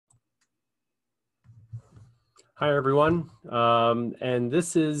Hi, everyone. And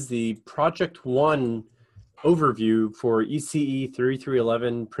this is the Project 1 overview for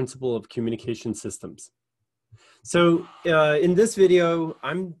ECE3311 Principle of Communication Systems. So in this video,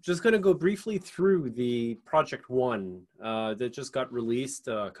 I'm just going to go briefly through the Project 1 that just got released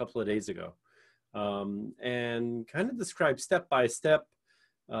a couple of days ago and kind of describe step by step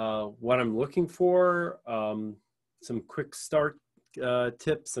what I'm looking for, some quick start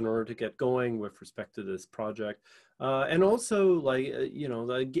tips in order to get going with respect to this project, and also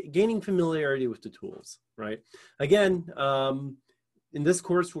gaining familiarity with the tools, right? Again, in this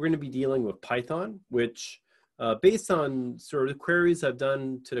course, we're going to be dealing with Python, which based on sort of queries I've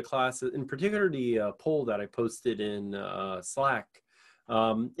done to the class, in particular the poll that I posted in Slack,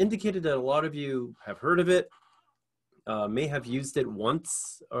 indicated that a lot of you have heard of it, may have used it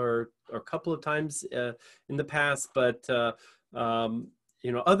once or a couple of times in the past, but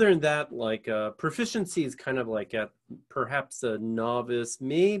other than that, like proficiency is kind of like at perhaps a novice,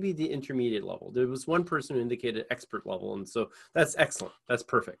 maybe the intermediate level. There was one person who indicated expert level, and so that's excellent. That's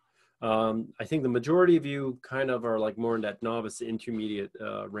perfect. I think the majority of you kind of are like more in that novice to intermediate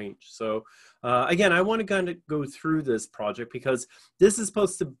range. So again, I want to kind of go through this project because this is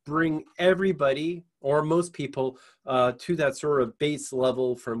supposed to bring everybody or most people to that sort of base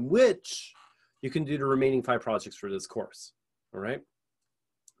level from which you can do the remaining 5 projects for this course. All right,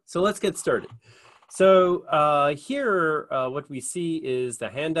 so let's get started. So here, what we see is the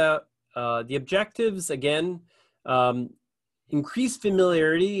handout. The objectives, again, increase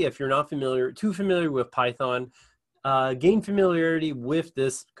familiarity if you're not too familiar with Python, gain familiarity with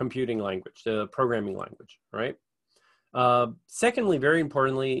this computing language, the programming language, right? Secondly, very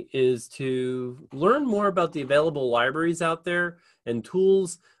importantly, is to learn more about the available libraries out there and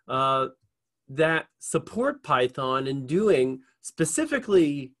tools that support Python in doing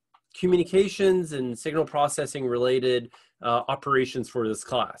specifically communications and signal processing related operations for this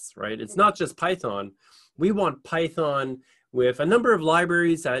class, right? It's not just Python. We want Python with a number of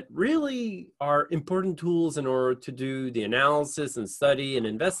libraries that really are important tools in order to do the analysis and study and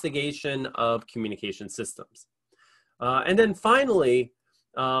investigation of communication systems. And then finally,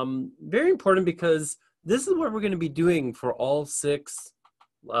 very important because this is what we're going to be doing for all 6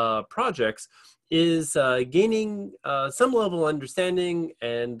 projects, is gaining some level of understanding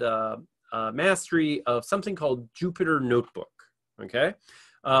and mastery of something called Jupyter Notebook, okay?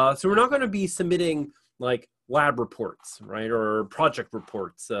 So we're not going to be submitting like lab reports, right, or project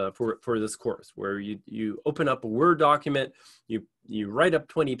reports for this course, where you open up a Word document, you write up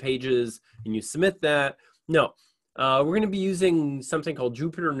 20 pages, and you submit that. No, we're going to be using something called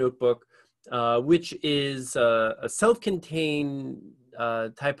Jupyter Notebook, which is a self-contained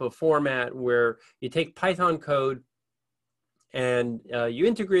type of format where you take Python code and you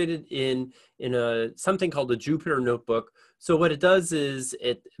integrate it in something called a Jupyter Notebook. So what it does is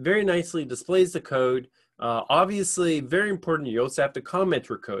it very nicely displays the code. Obviously, very important, you also have to comment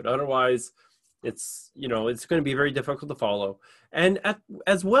your code. Otherwise, it's going to be very difficult to follow. And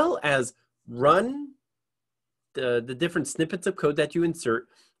as well as run the different snippets of code that you insert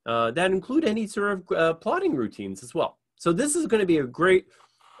that include any sort of plotting routines as well. So this is going to be a great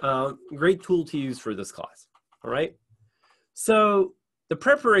tool to use for this class. All right. So the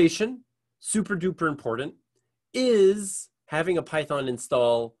preparation, super duper important, is having a Python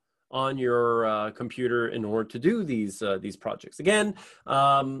install on your computer in order to do these projects. Again,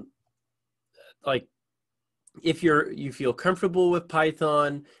 like if you feel comfortable with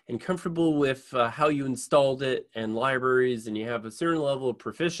Python and comfortable with how you installed it and libraries, and you have a certain level of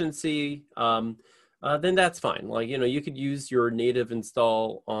proficiency, then that's fine. Like, you could use your native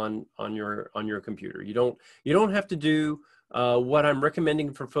install on your computer. You don't have to do what I'm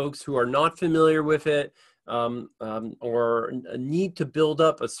recommending for folks who are not familiar with it, or need to build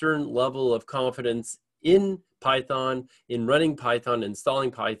up a certain level of confidence in Python, in running Python, installing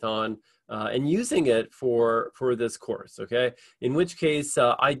Python, and using it for this course, okay? In which case,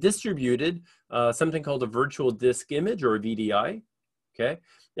 I distributed something called a virtual disk image, or a VDI, okay?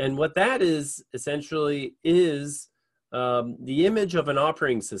 And what that is essentially is the image of an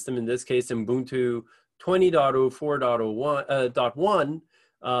operating system, in this case Ubuntu 20.04.1,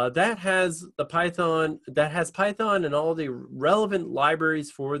 that has Python and all the relevant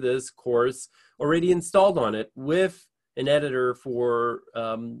libraries for this course already installed on it, with an editor for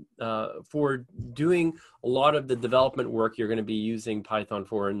doing a lot of the development work you're going to be using Python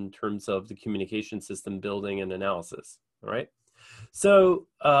for in terms of the communication system building and analysis. All right. So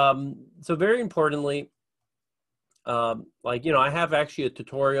so very importantly, I have actually a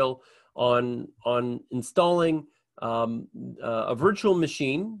tutorial on installing a virtual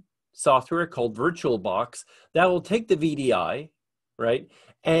machine software called VirtualBox that will take the VDI, right,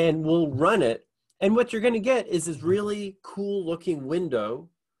 and we'll run it. And what you're going to get is this really cool looking window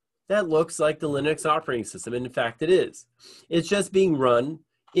that looks like the Linux operating system. And in fact, it is. It's just being run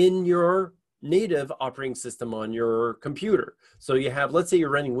in your native operating system on your computer. So you have, let's say you're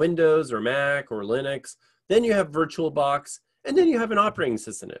running Windows or Mac or Linux, then you have VirtualBox, and then you have an operating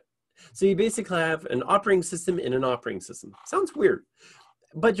system in it. So you basically have an operating system in an operating system. Sounds weird,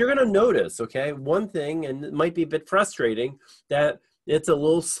 but you're going to notice, okay, one thing, and it might be a bit frustrating, that it's a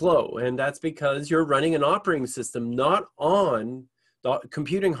little slow, and that's because you're running an operating system not on the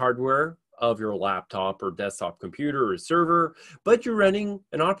computing hardware of your laptop or desktop computer or server, but you're running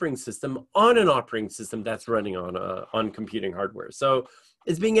an operating system on an operating system that's running on computing hardware. So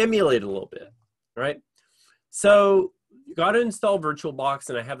it's being emulated a little bit, right? So you got to install VirtualBox,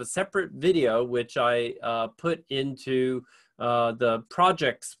 and I have a separate video which I put into the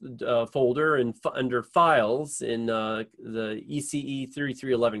projects folder and under files in the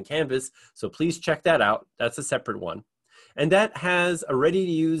ECE3311 canvas. So please check that out. That's a separate one. And that has a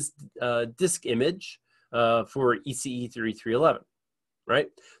ready-to-use disk image for ECE3311, right?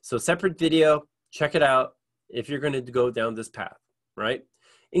 So separate video, check it out if you're going to go down this path, right?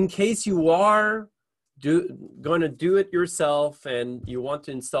 In case you are going to do it yourself and you want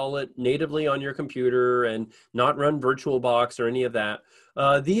to install it natively on your computer and not run VirtualBox or any of that,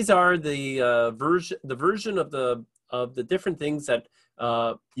 these are the version of the different things that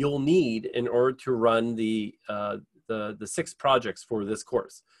you'll need in order to run the 6 projects for this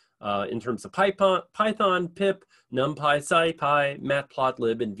course in terms of Python, pip, NumPy, SciPy,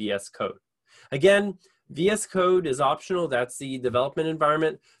 Matplotlib, and VS Code. Again, VS Code is optional. That's the development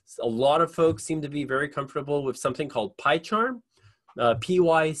environment. A lot of folks seem to be very comfortable with something called PyCharm,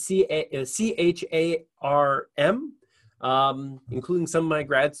 P-Y-C-H-A-R-M, including some of my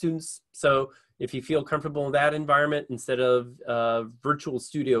grad students. So if you feel comfortable in that environment instead of Virtual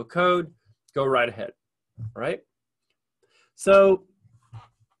Studio Code, go right ahead, all right? So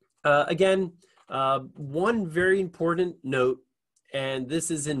again, one very important note, and this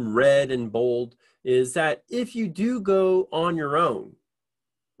is in red and bold, is that if you do go on your own,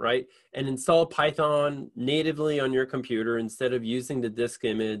 right, and install Python natively on your computer instead of using the disk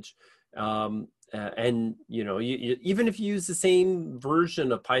image, and you know, even if you use the same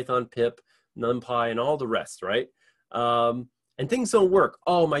version of Python, pip, NumPy, and all the rest, right, and things don't work.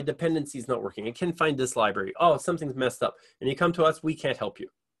 Oh, my dependency is not working. I can't find this library. Oh, something's messed up. And you come to us, we can't help you,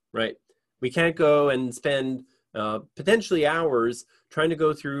 right? We can't go and spend potentially hours trying to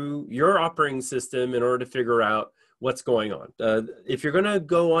go through your operating system in order to figure out what's going on. If you're going to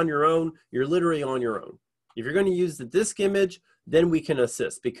go on your own, you're literally on your own. If you're going to use the disk image, then we can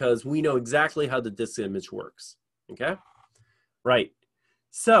assist because we know exactly how the disk image works. Okay? Right.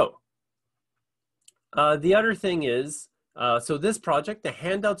 So the other thing is, so this project, the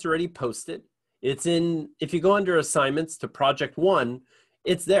handout's already posted. It's in, if you go under assignments to project 1,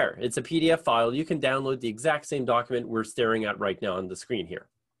 it's there. It's a PDF file. You can download the exact same document we're staring at right now on the screen here.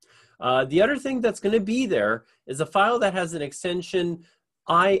 The other thing that's going to be there is a file that has an extension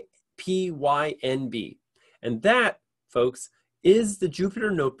IPYNB. And that, folks, is the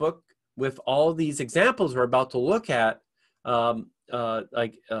Jupyter Notebook with all these examples we're about to look at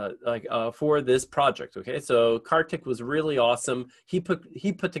for this project. Okay, so Kartik was really awesome. He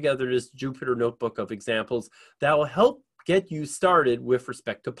put together this Jupyter Notebook of examples that will help get you started with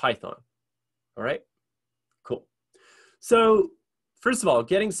respect to Python. All right, cool. So first of all,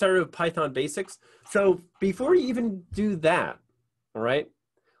 getting started with Python basics. So before you even do that, all right,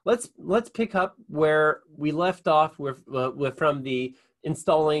 let's pick up where we left off with from the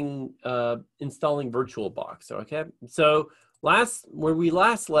installing VirtualBox. Okay, so where we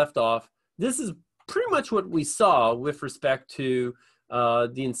last left off, this is pretty much what we saw with respect to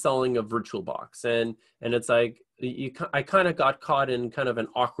the installing of VirtualBox, and it's like I kind of got caught in kind of an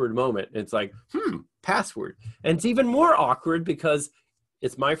awkward moment. It's like, password, and it's even more awkward because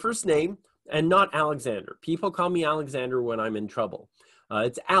it's my first name and not Alexander. People call me Alexander when I'm in trouble.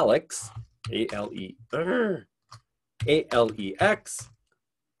 It's Alex, A-L-E-X.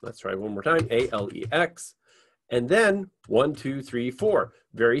 Let's try one more time, A-L-E-X. And then 1, 2, 3, 4.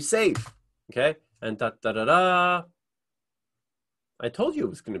 Very safe, okay? And da-da-da-da. I told you it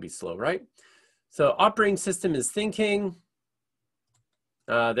was going to be slow, right? So operating system is thinking.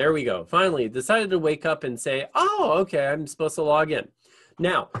 There we go. Finally, decided to wake up and say, oh, okay, I'm supposed to log in.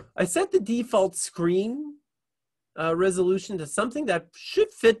 Now, I set the default screen resolution to something that should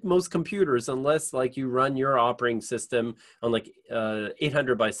fit most computers, unless like you run your operating system on like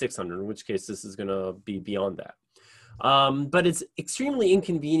 800 by 600, in which case this is going to be beyond that. But it's extremely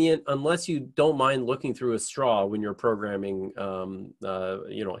inconvenient unless you don't mind looking through a straw when you're programming,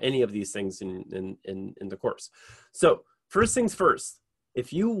 you know, any of these things in the course. So first things first,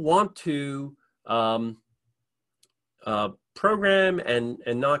 if you want to program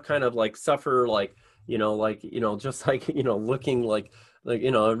and not kind of like suffer like, just like, looking like,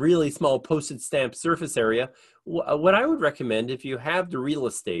 a really small postage stamp surface area, what I would recommend, if you have the real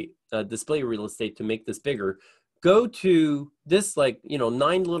estate, display real estate to make this bigger, go to this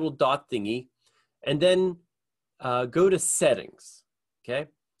 9 little dot thingy, and then go to settings, okay?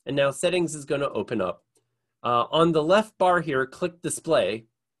 And now settings is going to open up. On the left bar here, click display.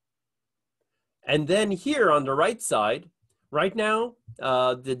 And then here on the right side, right now,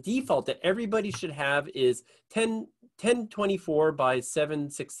 the default that everybody should have is 1024 by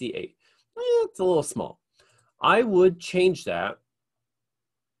 768. It's a little small. I would change that,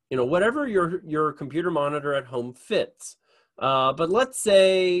 whatever your computer monitor at home fits. But let's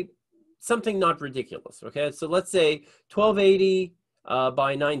say something not ridiculous, okay? So let's say 1280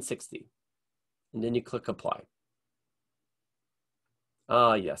 by 960. And then you click apply.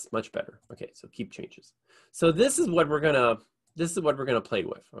 Yes, much better. Okay, so keep changes. So this is what we're gonna play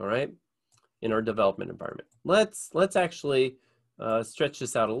with, all right, in our development environment. Let's actually stretch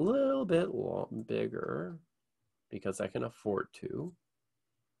this out a little bit bigger because I can afford to.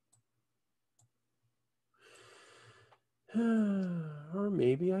 Or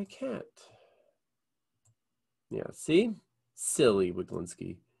maybe I can't. Yeah, see? Silly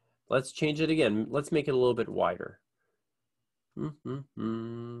Wyglinski. Let's change it again. Let's make it a little bit wider.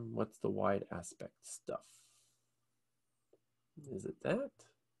 What's the wide aspect stuff? Is it that?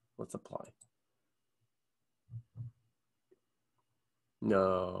 Let's apply.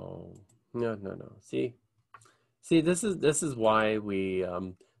 No. See, this is why we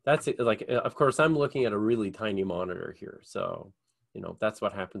that's like, of course, I'm looking at a really tiny monitor here, so that's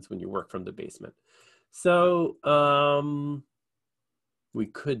what happens when you work from the basement. So we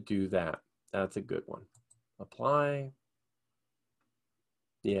could do that. That's a good one. Apply.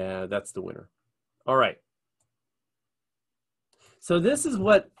 Yeah, that's the winner. All right. So this is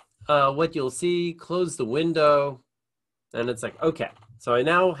what you'll see. Close the window, and it's like, okay. So I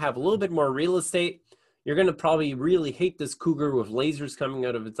now have a little bit more real estate. You're going to probably really hate this cougar with lasers coming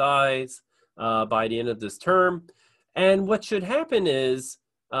out of its eyes by the end of this term. And what should happen is,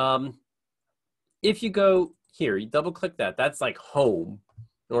 if you go here, you double click that. That's like home,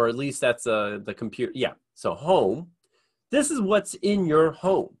 or at least that's the computer. Yeah, so home. This is what's in your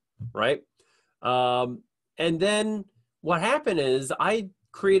home, right? And then what happened is I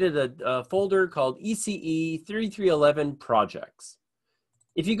created a folder called ECE3311 projects.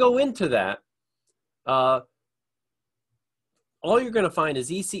 If you go into that, all you're going to find is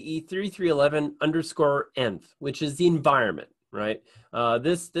ECE3311_nth, which is the environment, right?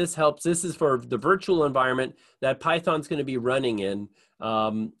 This helps. This is for the virtual environment that Python's going to be running in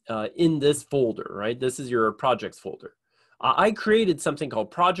this folder, right? This is your projects folder. I created something called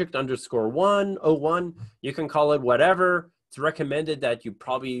project_101. You can call it whatever. It's recommended that you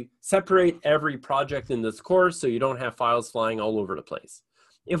probably separate every project in this course so you don't have files flying all over the place.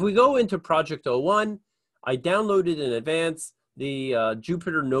 If we go into project 01, I downloaded in advance the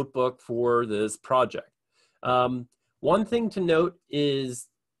Jupyter Notebook for this project. One thing to note is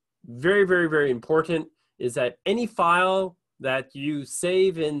very, very, very important is that any file that you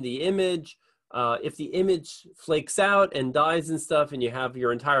save in the image, if the image flakes out and dies and stuff and you have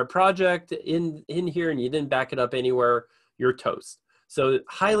your entire project in here and you didn't back it up anywhere, you're toast. So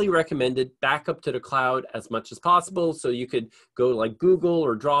highly recommended back up to the cloud as much as possible. So you could go like Google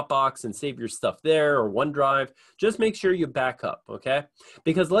or Dropbox and save your stuff there, or OneDrive. Just make sure you back up, okay?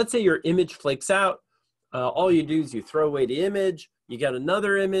 Because let's say your image flakes out. All you do is you throw away the image. You get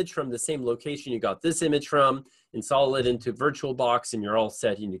another image from the same location you got this image from, install it into VirtualBox, and you're all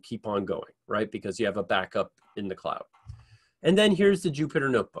set and you keep on going, right? Because you have a backup in the cloud. And then here's the Jupyter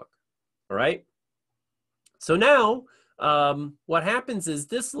Notebook, all right? So now, what happens is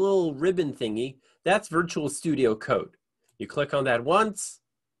this little ribbon thingy, that's Virtual Studio Code. You click on that once.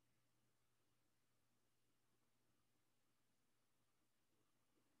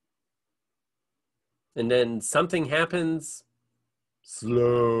 And then something happens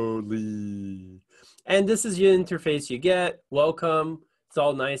slowly. And this is your interface you get. Welcome. It's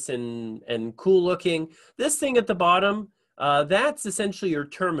all nice and cool looking. This thing at the bottom, that's essentially your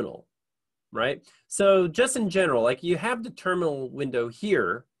terminal, right? So just in general, like you have the terminal window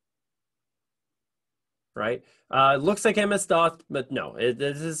here, right? It looks like MS-DOS, but no,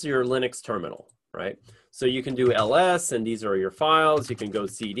 this is your Linux terminal, right? So you can do ls, and these are your files. You can go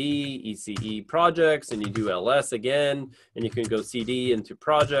cd, ECE projects, and you do ls again, and you can go cd into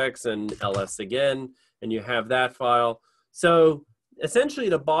projects and ls again, and you have that file. So essentially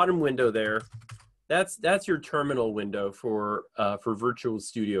the bottom window there, that's your terminal window for Virtual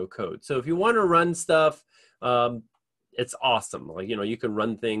Studio Code. So if you want to run stuff, it's awesome. Like, you know, you can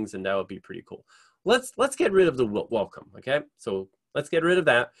run things, and that would be pretty cool. Let's get rid of the welcome, okay? So let's get rid of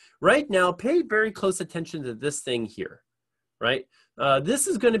that. Right now, pay very close attention to this thing here, right? This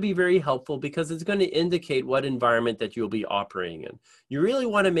is going to be very helpful because it's going to indicate what environment that you'll be operating in. You really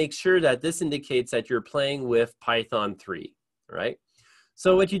want to make sure that this indicates that you're playing with Python 3, right?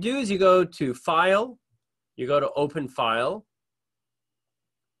 So what you do is you go to File, you go to Open File.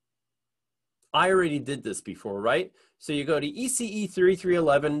 I already did this before, right? So you go to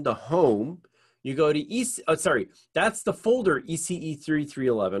ECE3311, the home. You go to that's the folder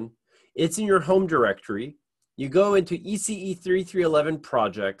ECE3311. It's in your home directory. You go into ECE3311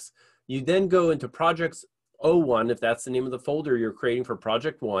 projects. You then go into projects 01, if that's the name of the folder you're creating for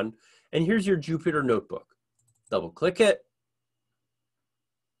project 1. And here's your Jupyter Notebook. Double click it.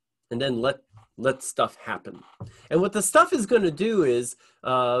 And then let stuff happen. And what the stuff is going to do is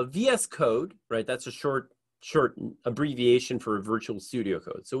VS Code, right? That's a short abbreviation for Virtual Studio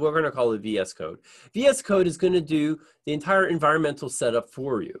Code. So we're going to call it VS Code. VS Code is going to do the entire environmental setup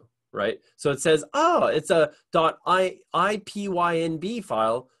for you, right? So it says, oh, it's a .ipynb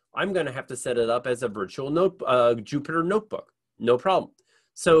file. I'm going to have to set it up as a virtual Jupyter Notebook. No problem.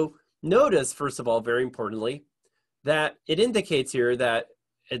 So notice, first of all, very importantly, that it indicates here that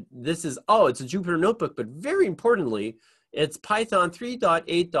it's a Jupyter Notebook, but very importantly, it's Python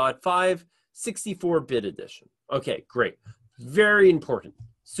 3.8.5 64-bit edition. Okay, great. Very important.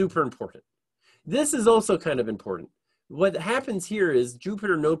 Super important. This is also kind of important. What happens here is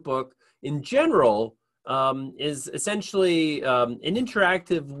Jupyter Notebook in general is essentially an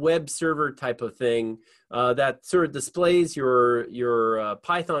interactive web server type of thing that sort of displays your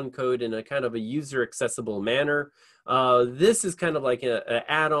Python code in a kind of a user accessible manner. This is kind of like an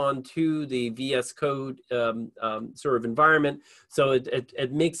add-on to the VS Code sort of environment. So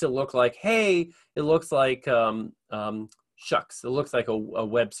it makes it look like, hey, it looks like, shucks, it looks like a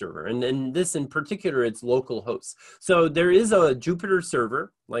web server. And this in particular, it's local hosts. So there is a Jupyter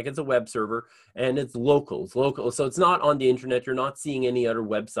server, like it's a web server, and it's local. It's local. So it's not on the internet. You're not seeing any other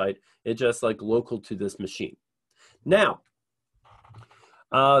website. It's just like local to this machine. Now,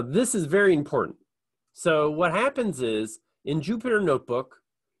 this is very important. So what happens is, in Jupyter Notebook,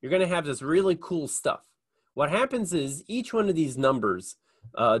 you're going to have this really cool stuff. What happens is each one of these numbers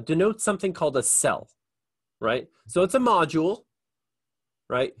denotes something called a cell, right? So it's a module,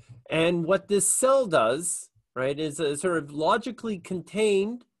 right? And what this cell does, right, is a sort of logically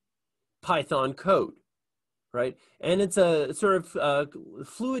contained Python code, right? And it's a sort of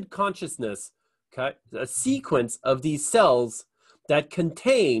fluid consciousness, okay, a sequence of these cells that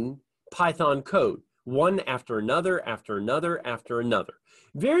contain Python code. One after another, after another, after another.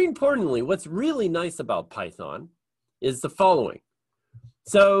 Very importantly, what's really nice about Python is the following.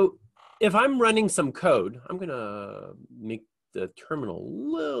 So if I'm running some code, I'm going to make the terminal a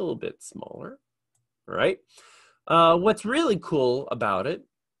little bit smaller, all right? What's really cool about it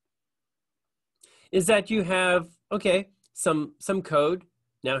is that you have, okay, some code.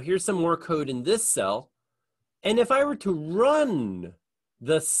 Now here's some more code in this cell. And if I were to run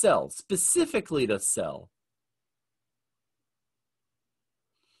the cell, specifically the cell,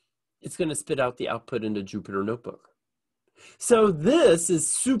 it's going to spit out the output into Jupyter Notebook. So this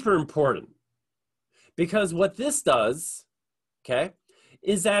is super important because what this does, okay,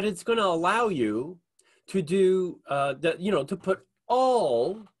 is that it's going to allow you to do, to put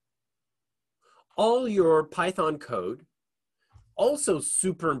all your Python code, also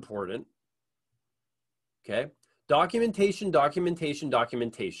super important, okay, documentation, documentation,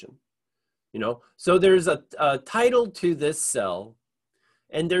 documentation. So there's a title to this cell,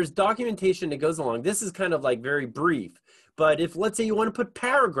 and there's documentation that goes along. This is kind of like very brief, but if let's say you want to put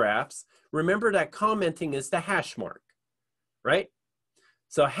paragraphs, remember that commenting is the hash mark, right?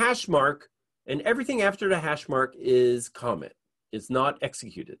 So hash mark, and everything after the hash mark is comment. It's not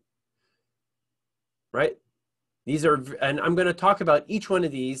executed, right? These are, and I'm going to talk about each one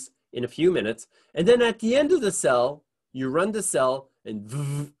of these in a few minutes. And then at the end of the cell, you run the cell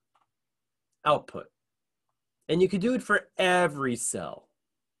and output. And you can do it for every cell.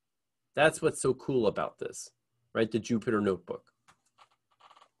 That's what's so cool about this, right? The Jupyter Notebook.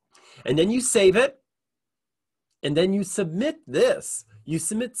 And then you save it. And then you submit this. You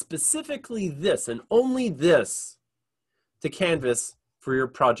submit specifically this and only this to Canvas for your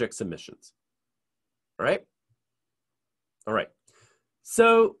project submissions. All right? All right.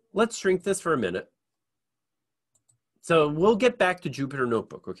 So let's shrink this for a minute. So we'll get back to Jupyter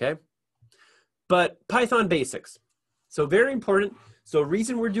Notebook, okay? But Python basics. So very important. So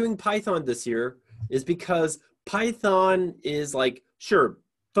reason we're doing Python this year is because Python is like, sure,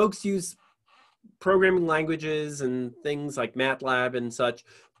 folks use programming languages and things like MATLAB and such,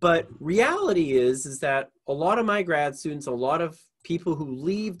 but reality is that a lot of my grad students, a lot of people who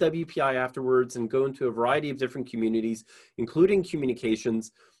leave WPI afterwards and go into a variety of different communities, including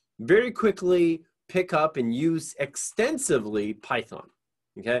communications, very quickly pick up and use extensively Python.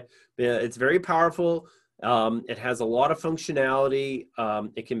 Okay, it's very powerful. It has a lot of functionality.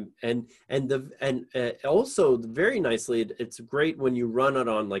 It can also very nicely. It's great when you run it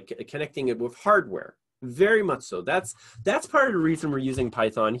on like connecting it with hardware. Very much so. That's part of the reason we're using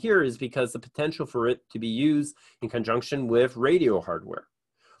Python here is because the potential for it to be used in conjunction with radio hardware.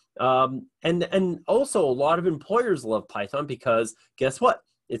 And also a lot of employers love Python because guess what?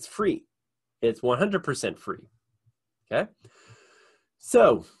 It's free. It's 100% free. Okay.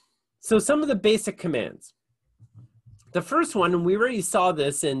 So some of the basic commands. The first one, and we already saw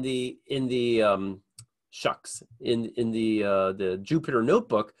this in the Jupyter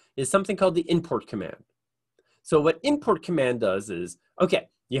Notebook, is something called the import command. So what import command does is, okay,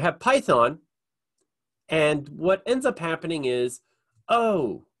 you have Python, and what ends up happening is,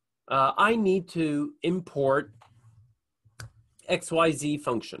 I need to import XYZ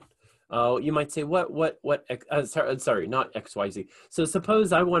function. You might say, sorry, not XYZ. So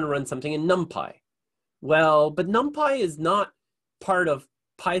suppose I want to run something in NumPy. Well, but NumPy is not part of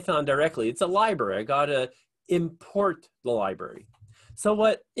Python directly. It's a library. I got to import the library. So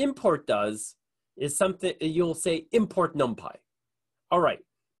what import does is something, you'll say import NumPy. All right.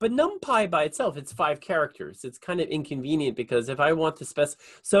 But NumPy by itself, it's 5 characters. It's kind of inconvenient because if I want to specify,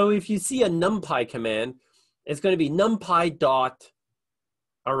 so if you see a NumPy command, it's going to be NumPy dot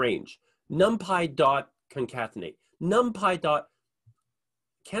arrange, NumPy dot concatenate, NumPy dot.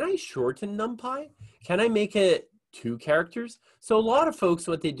 Can I shorten NumPy? Can I make it 2 characters? So a lot of folks,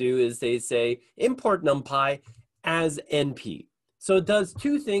 what they do is they say import NumPy as NP. So it does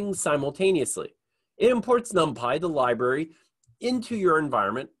 2 things simultaneously. It imports NumPy, the library, into your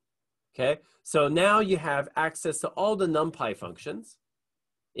environment. Okay, so now you have access to all the NumPy functions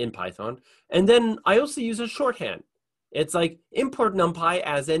in Python. And then I also use a shorthand. It's like import NumPy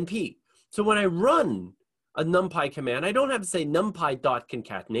as NP. So when I run a NumPy command, I don't have to say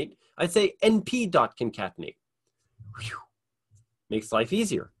NumPy.concatenate. I say NP.concatenate. Whew. Makes life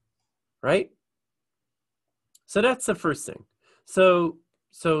easier, right? So that's the first thing. So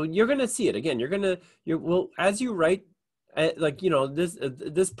you're going to see it again. Well, as you write, like, you know,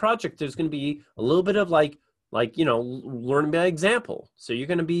 this project, there's going to be a little bit of like, you know, learning by example. So you're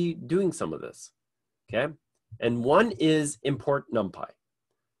going to be doing some of this, okay? And one is import NumPy.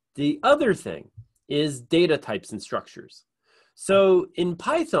 The other thing is data types and structures. So in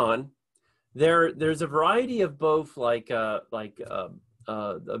Python, there's a variety of both a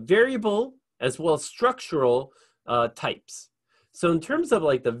variable as well as structural types. So in terms of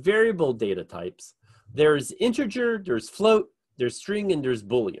like the variable data types, there's integer, there's float, there's string, and there's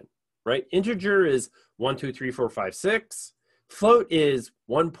Boolean, right? Integer is 1, 2, 3, 4, 5, 6. Float is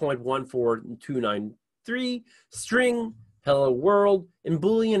 1.14293. String, hello world, and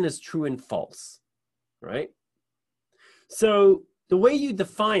Boolean is true and false, right? So the way you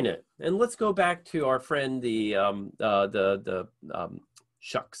define it, and let's go back to our friend Jupyter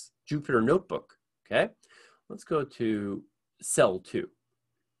Notebook, okay? Let's go to cell 2.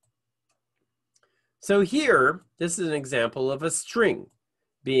 So here, this is an example of a string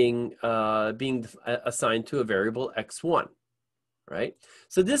being assigned to a variable x1, right?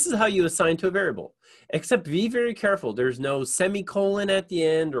 So this is how you assign to a variable, except be very careful. There's no semicolon at the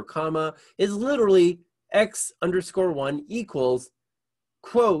end or comma. It's literally x_1 equals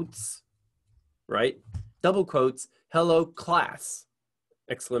quotes, right? Double quotes, hello class,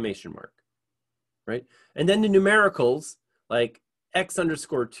 exclamation mark, right? And then the numericals, like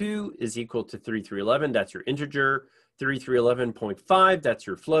x_2 is equal to 3311, that's your integer, 3311.5, that's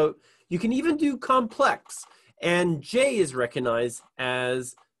your float. You can even do complex, and j is recognized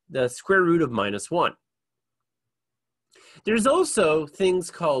as the square root of -1. There's also things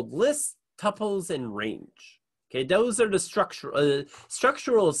called lists, tuples, and range. Okay, those are the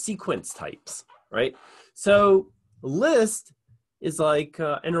structural sequence types, right? So list is like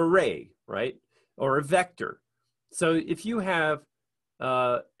an array, right? Or a vector. So if you have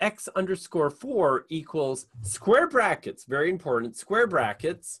x_4 equals square brackets, very important, square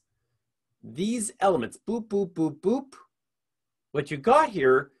brackets, these elements, boop, boop, boop, boop. What you got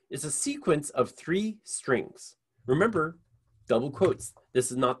here is a sequence of 3 strings. Remember, double quotes. This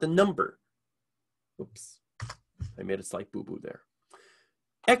is not the number. Oops, I made a slight boo-boo there.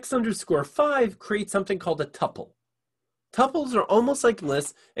 X_5 creates something called a tuple. Tuples are almost like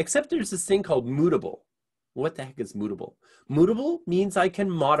lists, except there's this thing called mutable. What the heck is mutable? Mutable means I can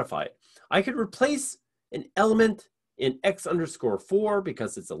modify it. I could replace an element in X_4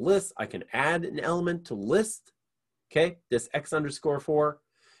 because it's a list. I can add an element to list, okay, this X_4.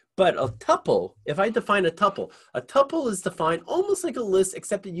 But a tuple, if I define a tuple is defined almost like a list,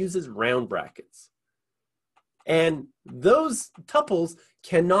 except it uses round brackets. And those tuples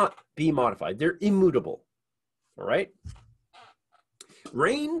cannot be modified. They're immutable, all right?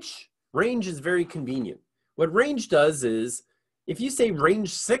 Range is very convenient. What range does is, if you say range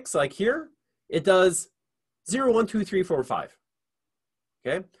 6, like here, it does 0, 1, 2, 3, 4, 5,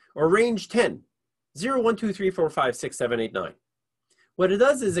 okay? Or range 10, 0, 1, 2, 3, 4, 5, 6, 7, 8, 9. What it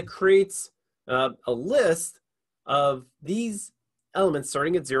does is it creates a list of these elements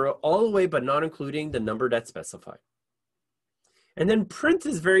starting at 0 all the way, but not including the number that's specified. And then print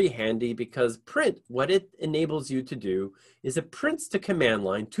is very handy because print, what it enables you to do is it prints the command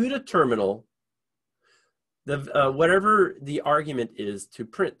line to the terminal, whatever the argument is to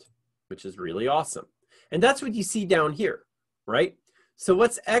print, which is really awesome. And that's what you see down here, right? So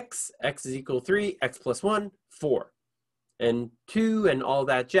what's x? X is equal 3, x plus 1, 4, and 2, and all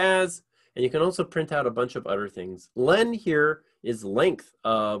that jazz. And you can also print out a bunch of other things. Len here is length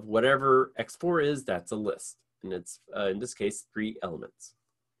of whatever x4 is, that's a list. And it's, in this case, 3 elements.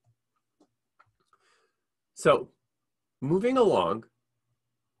 So moving along,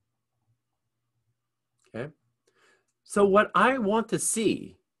 okay. So what I want to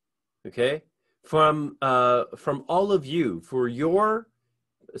see, okay, from all of you for your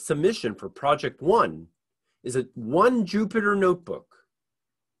submission for project 1 is one Jupyter notebook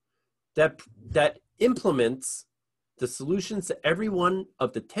that implements the solutions to every one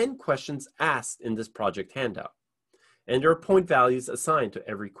of the 10 questions asked in this project handout. And there are point values assigned to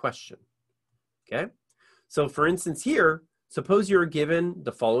every question, okay? So for instance here, suppose you're given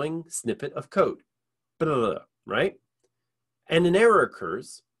the following snippet of code, blah, blah, blah, right? And an error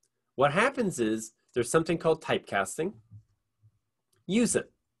occurs. What happens is there's something called typecasting. Use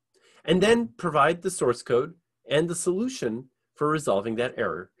it. And then provide the source code and the solution for resolving that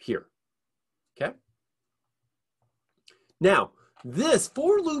error here, okay? Now, this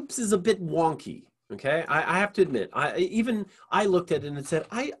for loops is a bit wonky, okay? I have to admit, I looked at it and said,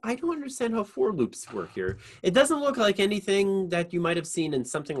 I don't understand how for loops work here. It doesn't look like anything that you might have seen in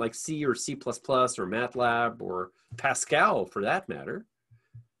something like C or C++ or MATLAB or Pascal for that matter.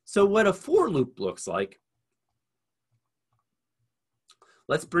 So what a for loop looks like,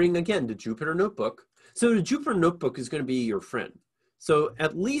 let's bring again the Jupyter Notebook. So the Jupyter Notebook is going to be your friend. So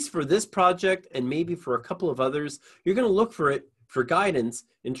at least for this project and maybe for a couple of others, you're going to look for it for guidance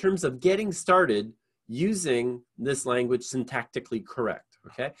in terms of getting started using this language syntactically correct,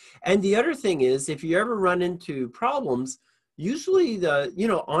 okay? And the other thing is, if you ever run into problems, usually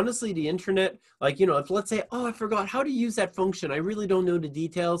honestly, the internet, like, if let's say, oh, I forgot how to use that function, I really don't know the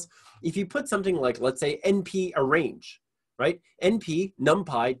details. If you put something like, let's say, np arrange, right? np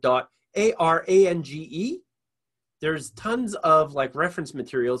numpy.arange, there's tons of like reference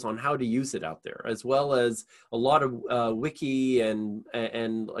materials on how to use it out there, as well as a lot of wiki and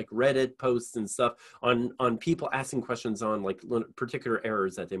like Reddit posts and stuff on people asking questions on like particular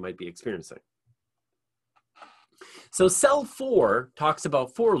errors that they might be experiencing. So cell 4 talks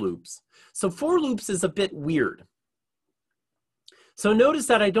about for loops. So for loops is a bit weird. So notice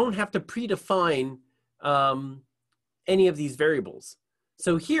that I don't have to predefine any of these variables.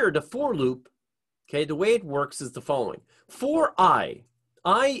 So here, the for loop, okay, the way it works is the following. For I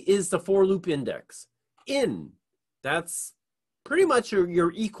is the for loop index. In, that's pretty much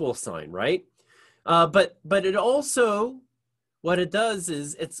your equal sign, right? But it also, what it does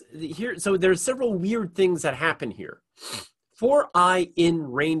is it's here. So there's several weird things that happen here. For I in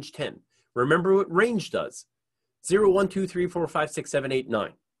range 10. Remember what range does. 0, 1, 2, 3, 4, 5, 6, 7, 8,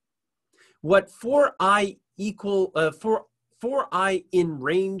 9. What for I equal, for I in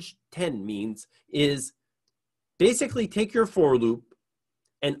range 10 means is basically take your for loop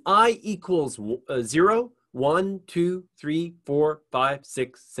and I equals 0, 1, 2, 3, 4, 5,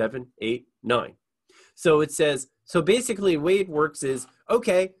 6, 7, 8, 9. So it says, so basically the way it works is,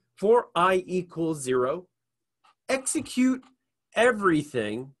 okay, for I equals 0, execute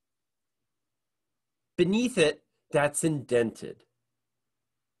everything beneath it that's indented.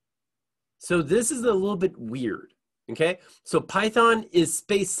 So this is a little bit weird. Okay, so Python is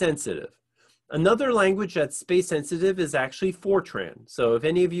space sensitive. Another language that's space sensitive is actually Fortran. So if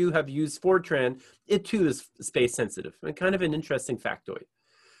any of you have used Fortran, it too is space sensitive, and kind of an interesting factoid.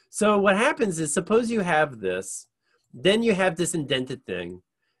 So what happens is, suppose you have this, then you have this indented thing,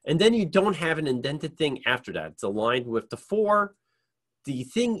 and then you don't have an indented thing after that. It's aligned with the for. The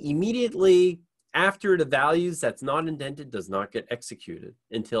thing immediately after the values that's not indented does not get executed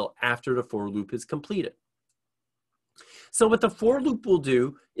until after the for loop is completed. So what the for loop will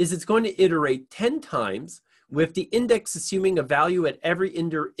do is it's going to iterate 10 times with the index assuming a value at every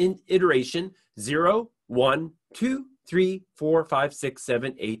iteration, 0, 1, 2, 3, 4, 5, 6,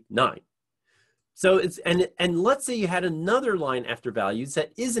 7, 8, 9. So it's, and let's say you had another line after values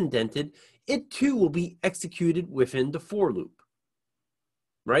that is indented, it too will be executed within the for loop,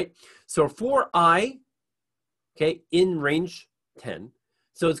 right? So for I, okay, in range 10,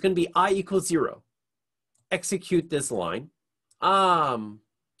 so it's going to be I equals 0. Execute this line.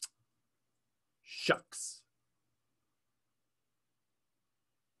 Shucks.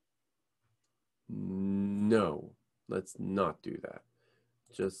 No, let's not do that.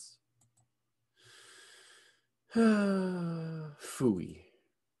 Just phooey.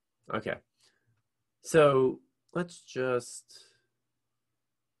 Okay. So let's do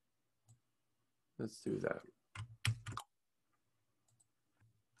that.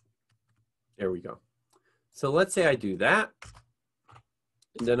 There we go. So let's say I do that,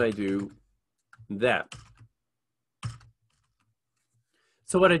 and then I do that.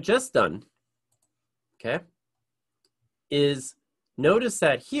 So what I just done, okay, is notice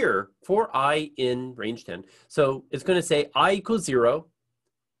that here for I in range 10, so it's going to say I equals 0,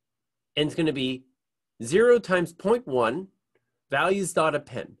 and it's going to be 0 times 0.1 values dot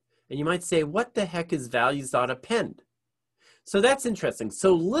append. And you might say, what the heck is values dot append? So that's interesting.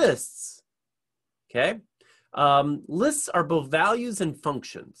 So lists, okay, lists are both values and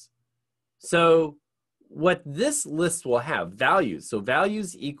functions. So what this list will have, values, so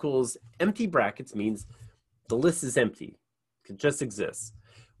values equals empty brackets means the list is empty. It just exists.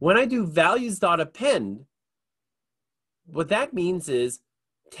 When I do values dot append, what that means is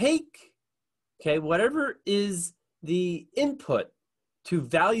take, okay, whatever is the input to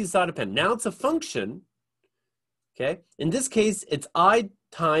values dot append. Now it's a function, okay? In this case, it's I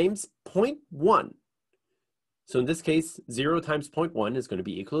times 0.1. So in this case, 0 times 0.1 is going to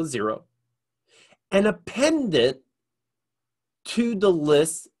be equal to 0. And append it to the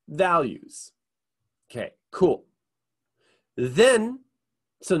list values. Okay, cool. Then,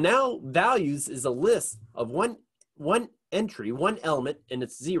 so now values is a list of one entry, one element, and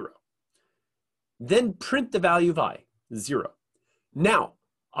it's 0. Then print the value of I, 0. Now,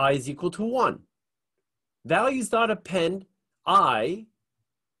 I is equal to 1. Values dot append I,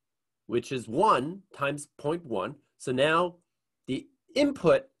 which is 1 times 0.1. So now the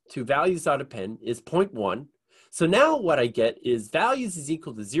input to values dot append is 0.1. So now what I get is values is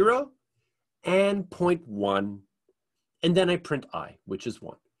equal to 0 and 0.1. And then I print I, which is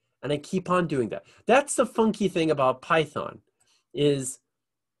 1. And I keep on doing that. That's the funky thing about Python, is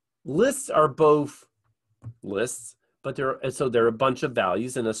lists are both lists, but they're a bunch of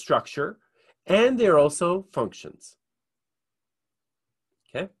values in a structure, and they're also functions.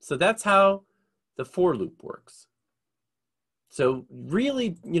 Okay, so that's how the for loop works. So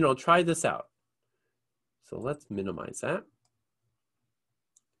really, try this out. So let's minimize that.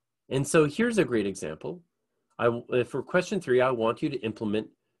 And so here's a great example. For question 3, I want you to implement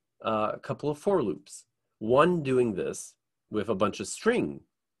a couple of for loops. One doing this with a bunch of strings,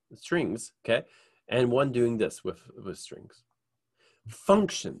 okay? And one doing this with strings.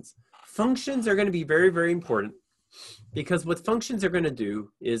 Functions. Functions are going to be very, very important, because what functions are going to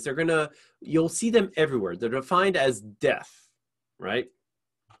do is you'll see them everywhere. They're defined as def, right?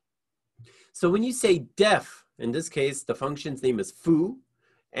 So when you say def, in this case, the function's name is foo,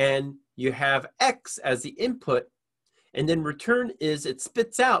 and you have x as the input, and then return is it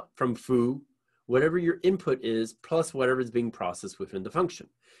spits out from foo whatever your input is plus whatever is being processed within the function.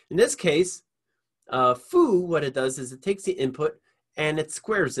 In this case, foo, what it does is it takes the input and it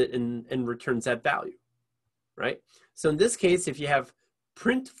squares it and returns that value, right? So in this case, if you have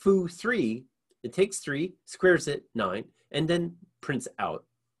print foo 3, it takes 3, squares it, 9, and then prints out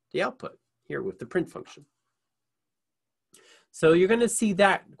the output here with the print function. So you're going to see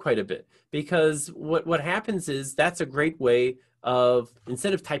that quite a bit, because what happens is that's a great way of,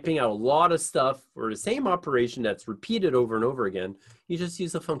 instead of typing out a lot of stuff for the same operation that's repeated over and over again, you just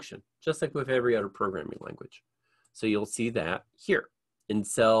use a function, just like with every other programming language. So you'll see that here in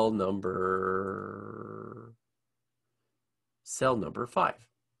cell number 5.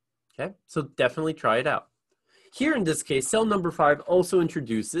 Okay, so definitely try it out. Here in this case, cell number 5 also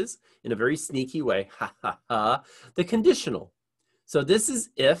introduces, in a very sneaky way, the conditional. So this is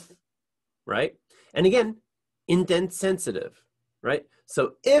if, right? And again, indent sensitive, right?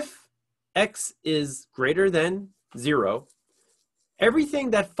 So if x is greater than 0,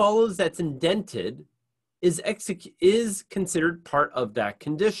 everything that follows that's indented is considered part of that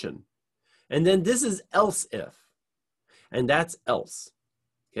condition. And then this is else if, and that's else.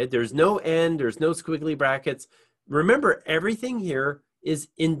 Okay, there's no and, there's no squiggly brackets. Remember, everything here is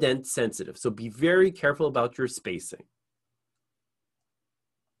indent sensitive, so be very careful about your spacing.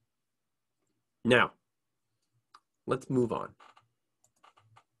 Now, let's move on.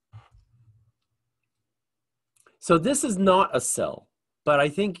 So this is not a cell, but I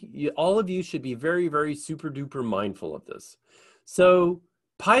think all of you should be very, very super duper mindful of this. So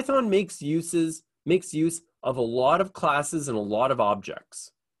Python makes use of a lot of classes and a lot of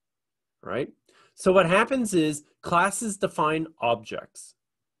objects, right? So what happens is classes define objects,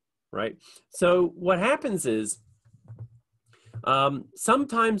 right? So what happens is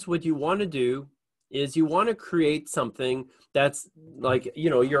sometimes what you want to do is you want to create something that's like, you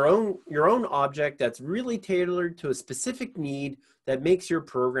know, your own object that's really tailored to a specific need that makes your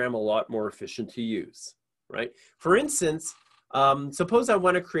program a lot more efficient to use, right? For instance, suppose I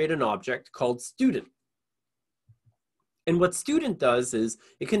want to create an object called student. And what student does is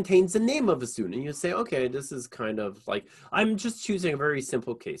it contains the name of a student. You say, okay, this is kind of like, I'm just choosing a very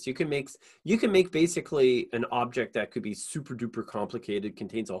simple case. You can make basically an object that could be super duper complicated,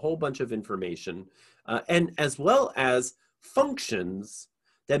 contains a whole bunch of information, and as well as functions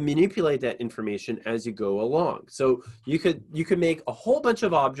that manipulate that information as you go along. So you could make a whole bunch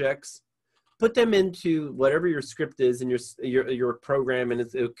of objects, put them into whatever your script is in your program, and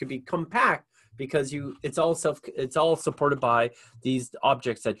it could be compact, because it's all supported by these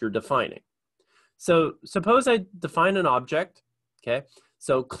objects that you're defining. So suppose I define an object, okay?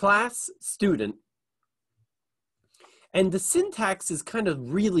 So class student, and the syntax is kind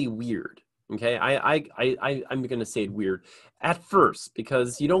of really weird, okay? I'm gonna say it weird at first,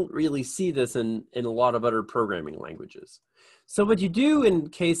 because you don't really see this in a lot of other programming languages. So what you do in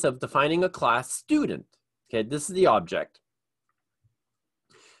case of defining a class student, okay, this is the object.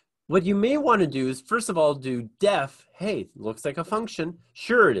 What you may want to do is, first of all, do def, hey, looks like a function.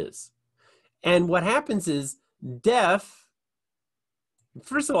 Sure it is. And what happens is def,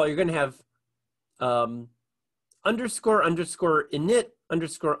 first of all, you're going to have underscore underscore init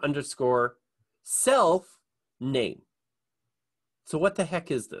underscore underscore self name. So what the heck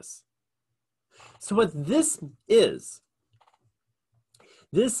is this? So what this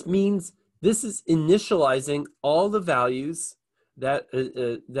means this is initializing all the values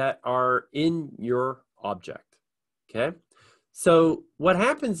that are in your object, okay? So what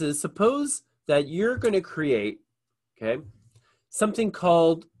happens is, suppose that you're going to create, okay, something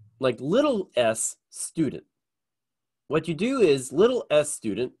called like little s student. What you do is little s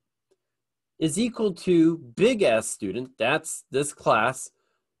student is equal to big S student, that's this class,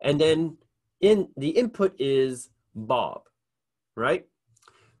 and then the input is Bob, right?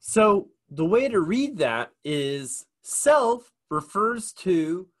 So the way to read that is self refers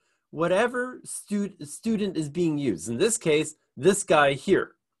to whatever student is being used. In this case, this guy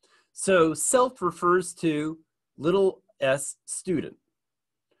here. So self refers to little s student.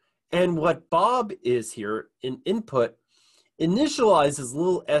 And what Bob is here in input initializes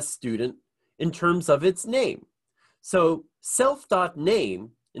little s student in terms of its name. So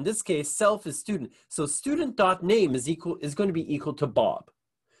self.name, in this case, self is student. So student.name is going to be equal to Bob.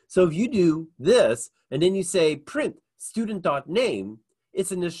 So if you do this, and then you say print student.name,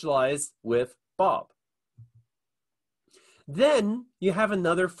 it's initialized with Bob. Then you have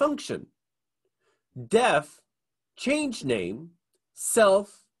another function, def change name,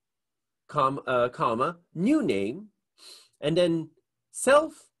 self, comma, new name, and then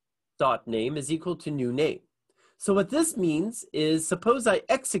self.name is equal to new name. So what this means is, suppose I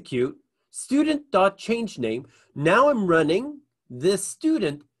execute student.changename. Now I'm running this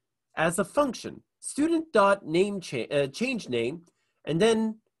student as a function. Student.name change name, and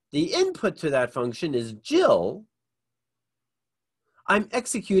then the input to that function is Jill. I'm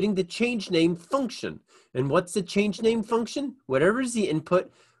executing the change name function. And what's the change name function? Whatever is the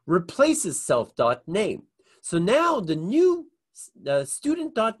input replaces self.name. So now the new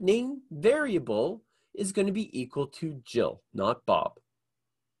student.name variable is going to be equal to Jill, not Bob.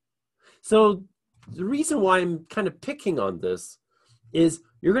 So the reason why I'm kind of picking on this is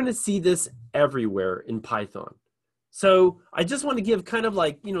you're going to see this everywhere in Python. So I just want to give kind of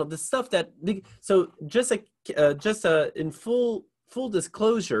like, you know, the stuff that, so just in full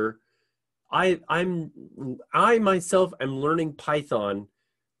disclosure, I myself am learning Python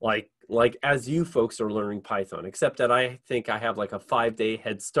like as you folks are learning Python, except that I think I have like a 5-day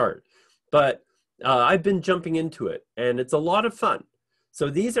head start. But I've been jumping into it, and it's a lot of fun. So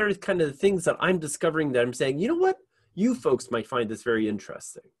these are kind of the things that I'm discovering that I'm saying, you know what? You folks might find this very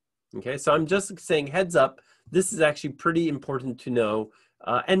interesting. Okay, so I'm just saying heads up, this is actually pretty important to know.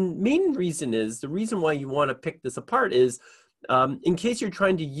 And main reason is, the reason why you want to pick this apart is in case you're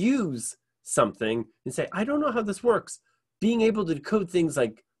trying to use something and say, I don't know how this works, being able to decode things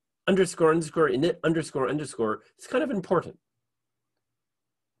like underscore, underscore, init, underscore, underscore, is kind of important.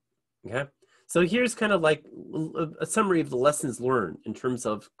 Okay, so here's kind of like a summary of the lessons learned in terms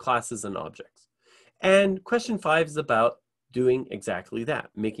of classes and objects. And question 5 is about doing exactly that,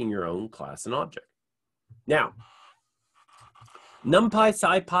 making your own class and object. Now, NumPy,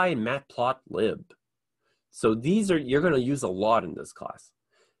 SciPy, and Matplotlib. So these are, you're going to use a lot in this class.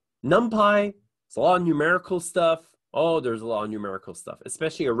 NumPy, it's a lot of numerical stuff. Oh, there's a lot of numerical stuff,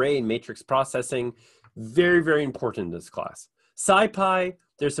 especially array and matrix processing. Very, very important in this class. SciPy,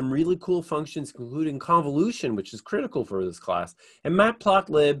 there's some really cool functions, including convolution, which is critical for this class. And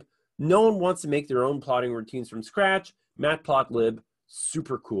Matplotlib, no one wants to make their own plotting routines from scratch. Matplotlib,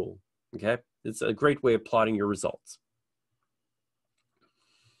 super cool, okay? It's a great way of plotting your results.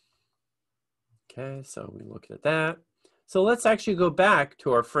 Okay, so we looked at that. So let's actually go back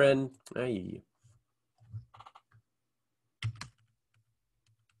to our friend,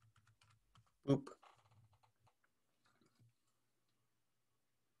 Oop.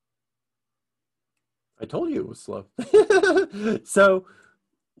 I told you it was slow. So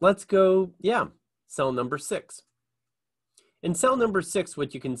let's go, cell number 6. In cell number 6,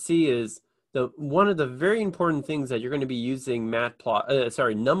 what you can see is one of the very important things that you're going to be using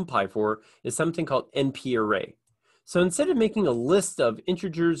NumPy for is something called NP array. So instead of making a list of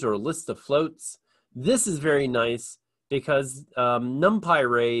integers or a list of floats, this is very nice because NumPy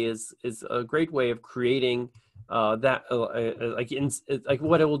array is a great way of creating like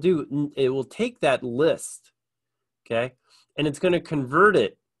what it will do. It will take that list, okay, and it's going to convert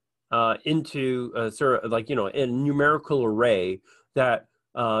it into sort of like, you know, a numerical array that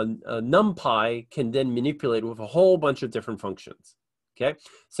NumPy can then manipulate with a whole bunch of different functions. Okay,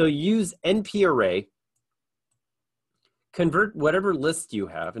 so use NP array, convert whatever list you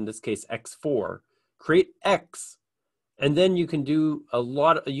have, in this case x4, create x, and then you can do a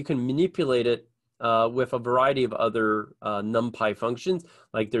lot. You can manipulate it with a variety of other NumPy functions.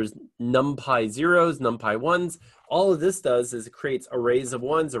 Like there's NumPy zeros, NumPy ones. All of this does is it creates arrays of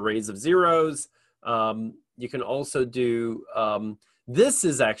ones, arrays of zeros. You can also do, this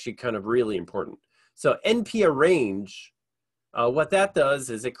is actually kind of really important. So NP arrange, what that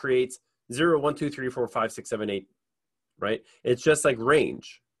does is it creates 0, 1, 2, 3, 4, 5, 6, 7, 8, right? It's just like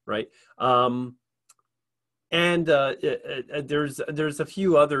range, right? And there's a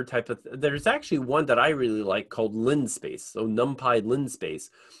few other there's actually one that I really like called linspace, so NumPy linspace.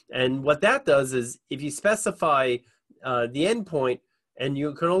 And what that does is if you specify the endpoint, and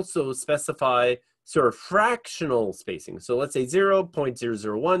you can also specify sort of fractional spacing. So let's say 0,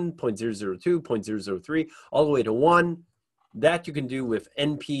 0.001, 0.002, 0.003, all the way to 1. That you can do with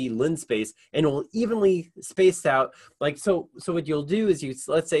NP linspace, and it will evenly spaced out. Like so what you'll do is you,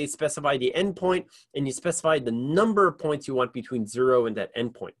 let's say, specify the endpoint, and you specify the number of points you want between 0 and that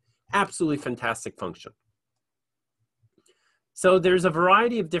endpoint. Absolutely fantastic function. So there's a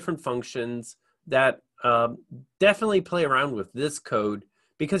variety of different functions that definitely play around with this code,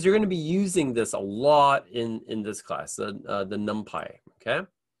 because you're going to be using this a lot in this class, the NumPy, okay?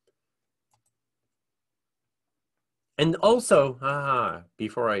 And also,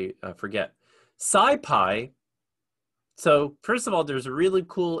 before I forget, SciPy. So first of all, there's a really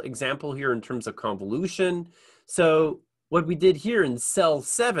cool example here in terms of convolution. So what we did here in cell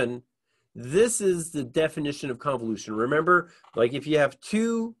 7, this is the definition of convolution. Remember, like if you have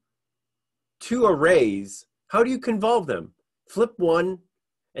two arrays, how do you convolve them? Flip one,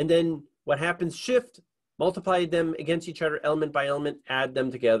 and then what happens? Shift, multiply them against each other, element by element, add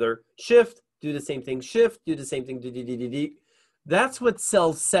them together. Shift, do the same thing, shift, do the same thing, That's what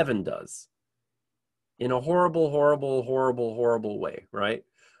cell 7 does in a horrible, horrible, horrible, horrible way, right?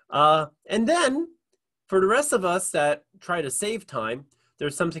 And then for the rest of us that try to save time,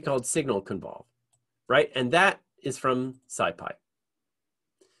 there's something called signal convolve, right? And that is from SciPy.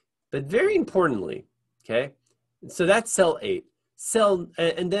 But very importantly, okay, so that's cell 8.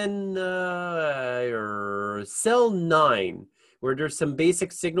 And then cell 9, where there's some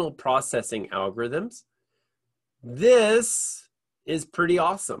basic signal processing algorithms. This is pretty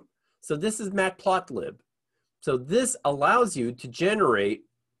awesome. So this is Matplotlib. So this allows you to generate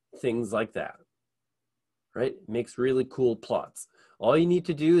things like that, right? It makes really cool plots. All you need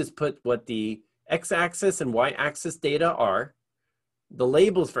to do is put what the x-axis and y-axis data are, the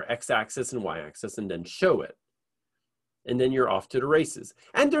labels for x-axis and y-axis, and then show it. And then you're off to the races.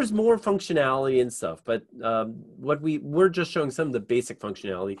 And there's more functionality and stuff, but we're just showing some of the basic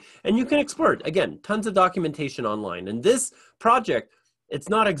functionality. And you can explore it. Again, tons of documentation online. And this project, it's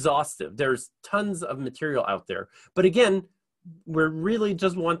not exhaustive. There's tons of material out there. But again, we really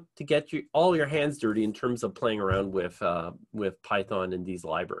just want to get you all your hands dirty in terms of playing around with Python and these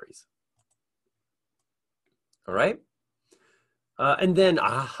libraries. All right? And then,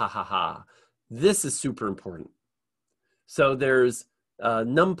 this is super important. So there's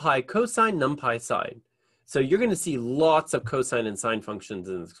NumPy cosine, NumPy sine. So you're going to see lots of cosine and sine functions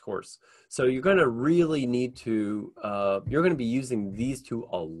in this course. So you're going to really need to, you're going to be using these two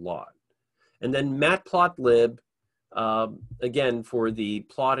a lot. And then Matplotlib, again, for the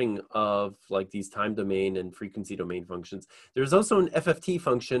plotting of like these time domain and frequency domain functions. There's also an FFT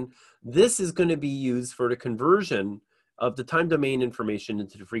function. This is going to be used for the conversion of the time domain information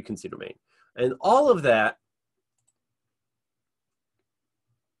into the frequency domain. And all of that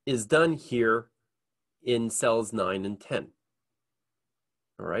is done here in cells 9 and 10.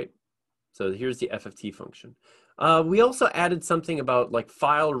 All right, so here's the FFT function. We also added something about like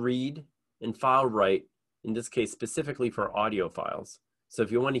file read and file write, in this case specifically for audio files. So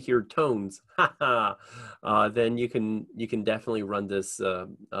if you want to hear tones, then you can definitely run this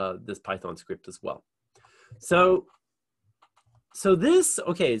this Python script as well. So this,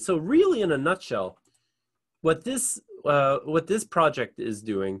 okay, so really in a nutshell, what this project is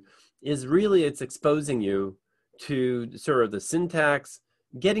doing is really it's exposing you to sort of the syntax,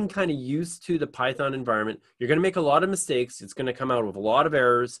 getting kind of used to the Python environment. You're going to make a lot of mistakes. It's going to come out with a lot of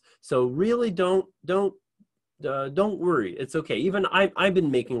errors. So really don't worry. It's okay. Even I've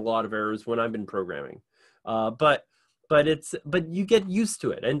been making a lot of errors when I've been programming, but you get used to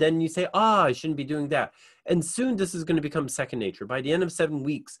it, and then you say, I shouldn't be doing that. And soon this is going to become second nature. By the end of 7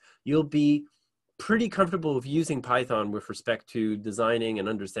 weeks, you'll be pretty comfortable with using Python with respect to designing and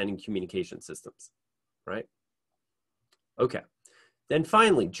understanding communication systems, right? Okay. Then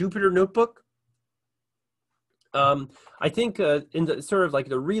finally, Jupyter Notebook. I think in the sort of like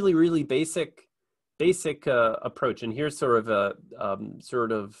the really basic approach, and here's sort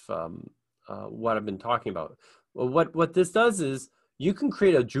of what I've been talking about. Well, what this does is you can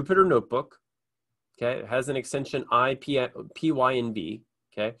create a Jupyter Notebook. Okay, it has an extension IPYNB.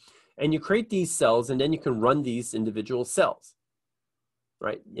 Okay, and you create these cells, and then you can run these individual cells,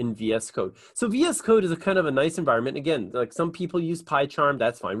 right, in VS Code. So VS Code is a kind of a nice environment. Again, like some people use PyCharm,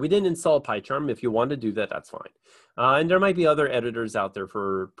 that's fine. We didn't install PyCharm. If you want to do that, that's fine. And there might be other editors out there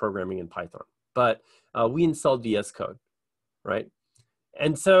for programming in Python, but we installed VS Code, right?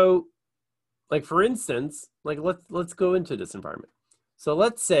 And so, like for instance, like let's go into this environment. So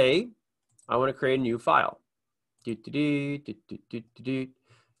let's say I want to create a new file.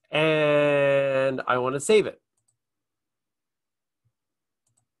 And I want to save it.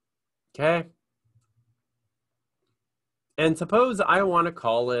 Okay. And suppose I want to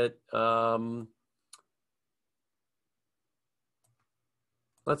call it,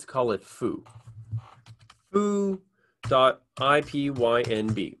 let's call it foo. foo.ipynb.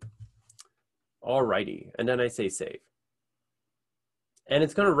 Alrighty. And then I say save. And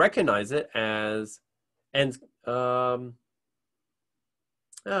it's going to recognize it as, and no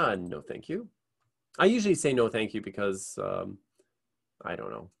thank you. I usually say no thank you because I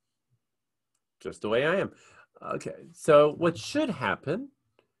don't know, just the way I am. Okay, so what should happen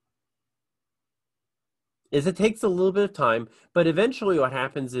is it takes a little bit of time, but eventually what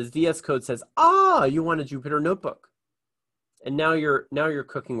happens is VS Code says, you want a Jupyter Notebook. And now you're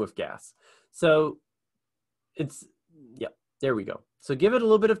cooking with gas. So it's, yeah, there we go. So give it a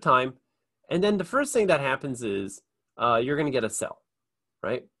little bit of time. And then the first thing that happens is you're going to get a cell,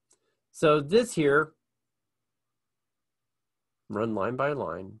 right? So this here, run line by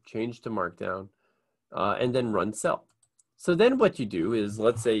line, change to markdown, and then run cell. So then what you do is,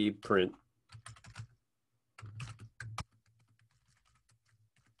 let's say you print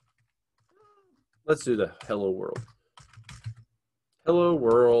let's do the hello world. Hello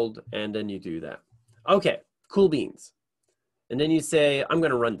world, and then you do that. Okay, cool beans. And then you say, I'm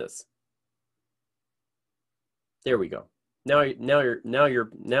going to run this. There we go. Now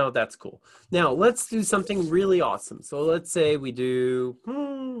that's cool. Now let's do something really awesome. So let's say we do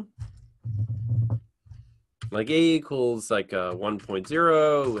like A equals like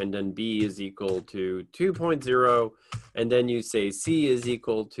 1.0, and then B is equal to 2.0, and then you say C is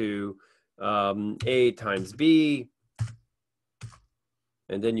equal to A times B,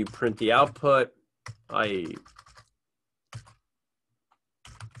 and then you print the output, i.e.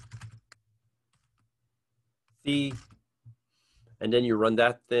 C, and then you run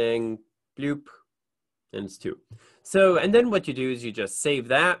that thing, bloop, and it's 2. So, and then what you do is you just save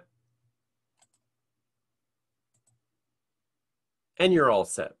that, and you're all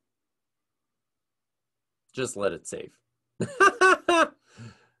set. Just let it save.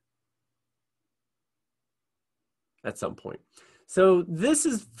 At some point. So this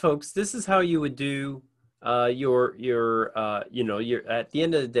is, folks, this is how you would do your at the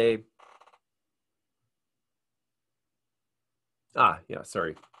end of the day. Yeah,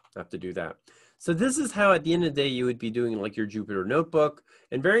 sorry, I have to do that. So this is how at the end of the day you would be doing like your Jupyter Notebook,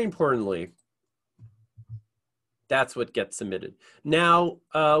 and very importantly, that's what gets submitted. Now,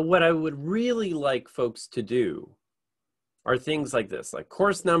 what I would really like folks to do are things like this, like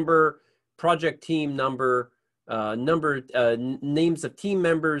course number, project team number, names of team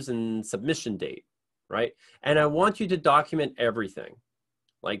members, and submission date, right? And I want you to document everything,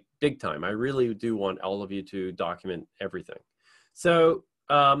 like big time. I really do want all of you to document everything. So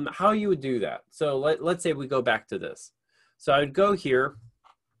how you would do that. So let's say we go back to this. So I would go here.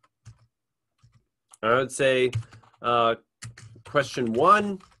 I would say question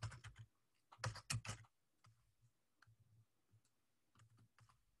 1.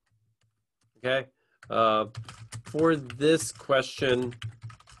 Okay. For this question,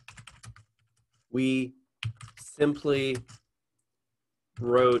 we simply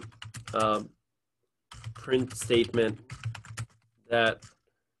wrote a print statement that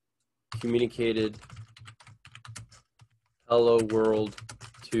communicated hello world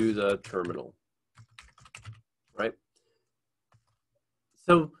to the terminal, right?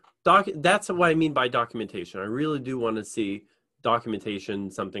 So that's what I mean by documentation. I really do want to see documentation,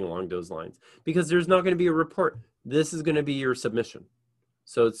 something along those lines, because there's not going to be a report. This is going to be your submission.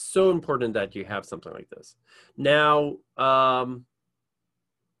 So it's so important that you have something like this. Now, I'm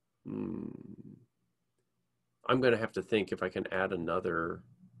going to have to think if I can add another.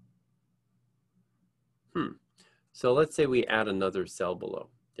 So let's say we add another cell below.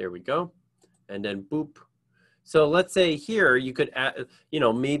 There we go. And then boop. So let's say here you could add,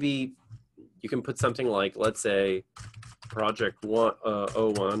 maybe you can put something like, let's say, project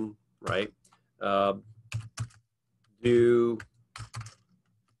 01, right? Due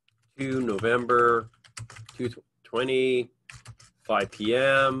to November 2020, 5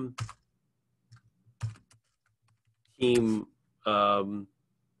 p.m. Team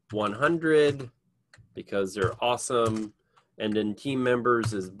 100, because they're awesome. And then team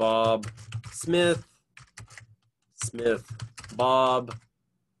members is Bob, Smith, Bob,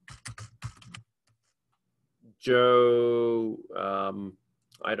 Joe,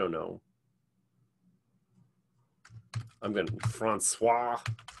 I don't know. I'm going to Francois,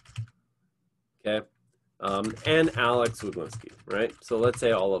 okay, and Alex Wyglinski, right? So let's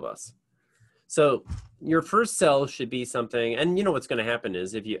say all of us. So your first cell should be something, and you know what's going to happen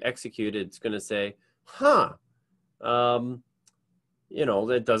is if you execute it, it's going to say, that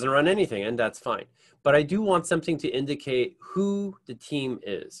doesn't run anything, and that's fine. But I do want something to indicate who the team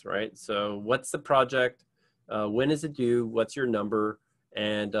is, right? So what's the project? When is it due? What's your number?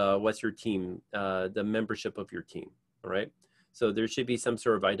 And what's your team, the membership of your team, all right? So there should be some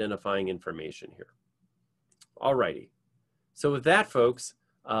sort of identifying information here. All righty. So with that, folks,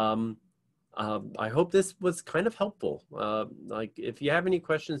 I hope this was kind of helpful. Like if you have any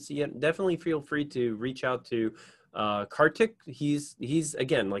questions, definitely feel free to reach out to Kartik. He's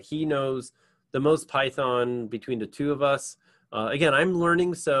again, like he knows the most Python between the two of us. Again, I'm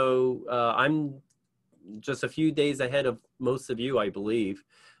learning, so I'm just a few days ahead of most of you, I believe.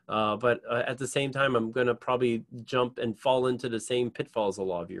 But at the same time, I'm going to probably jump and fall into the same pitfalls a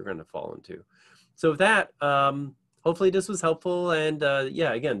lot of you are going to fall into. So with that, hopefully this was helpful. And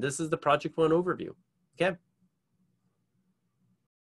yeah, again, this is the Project One overview. Okay.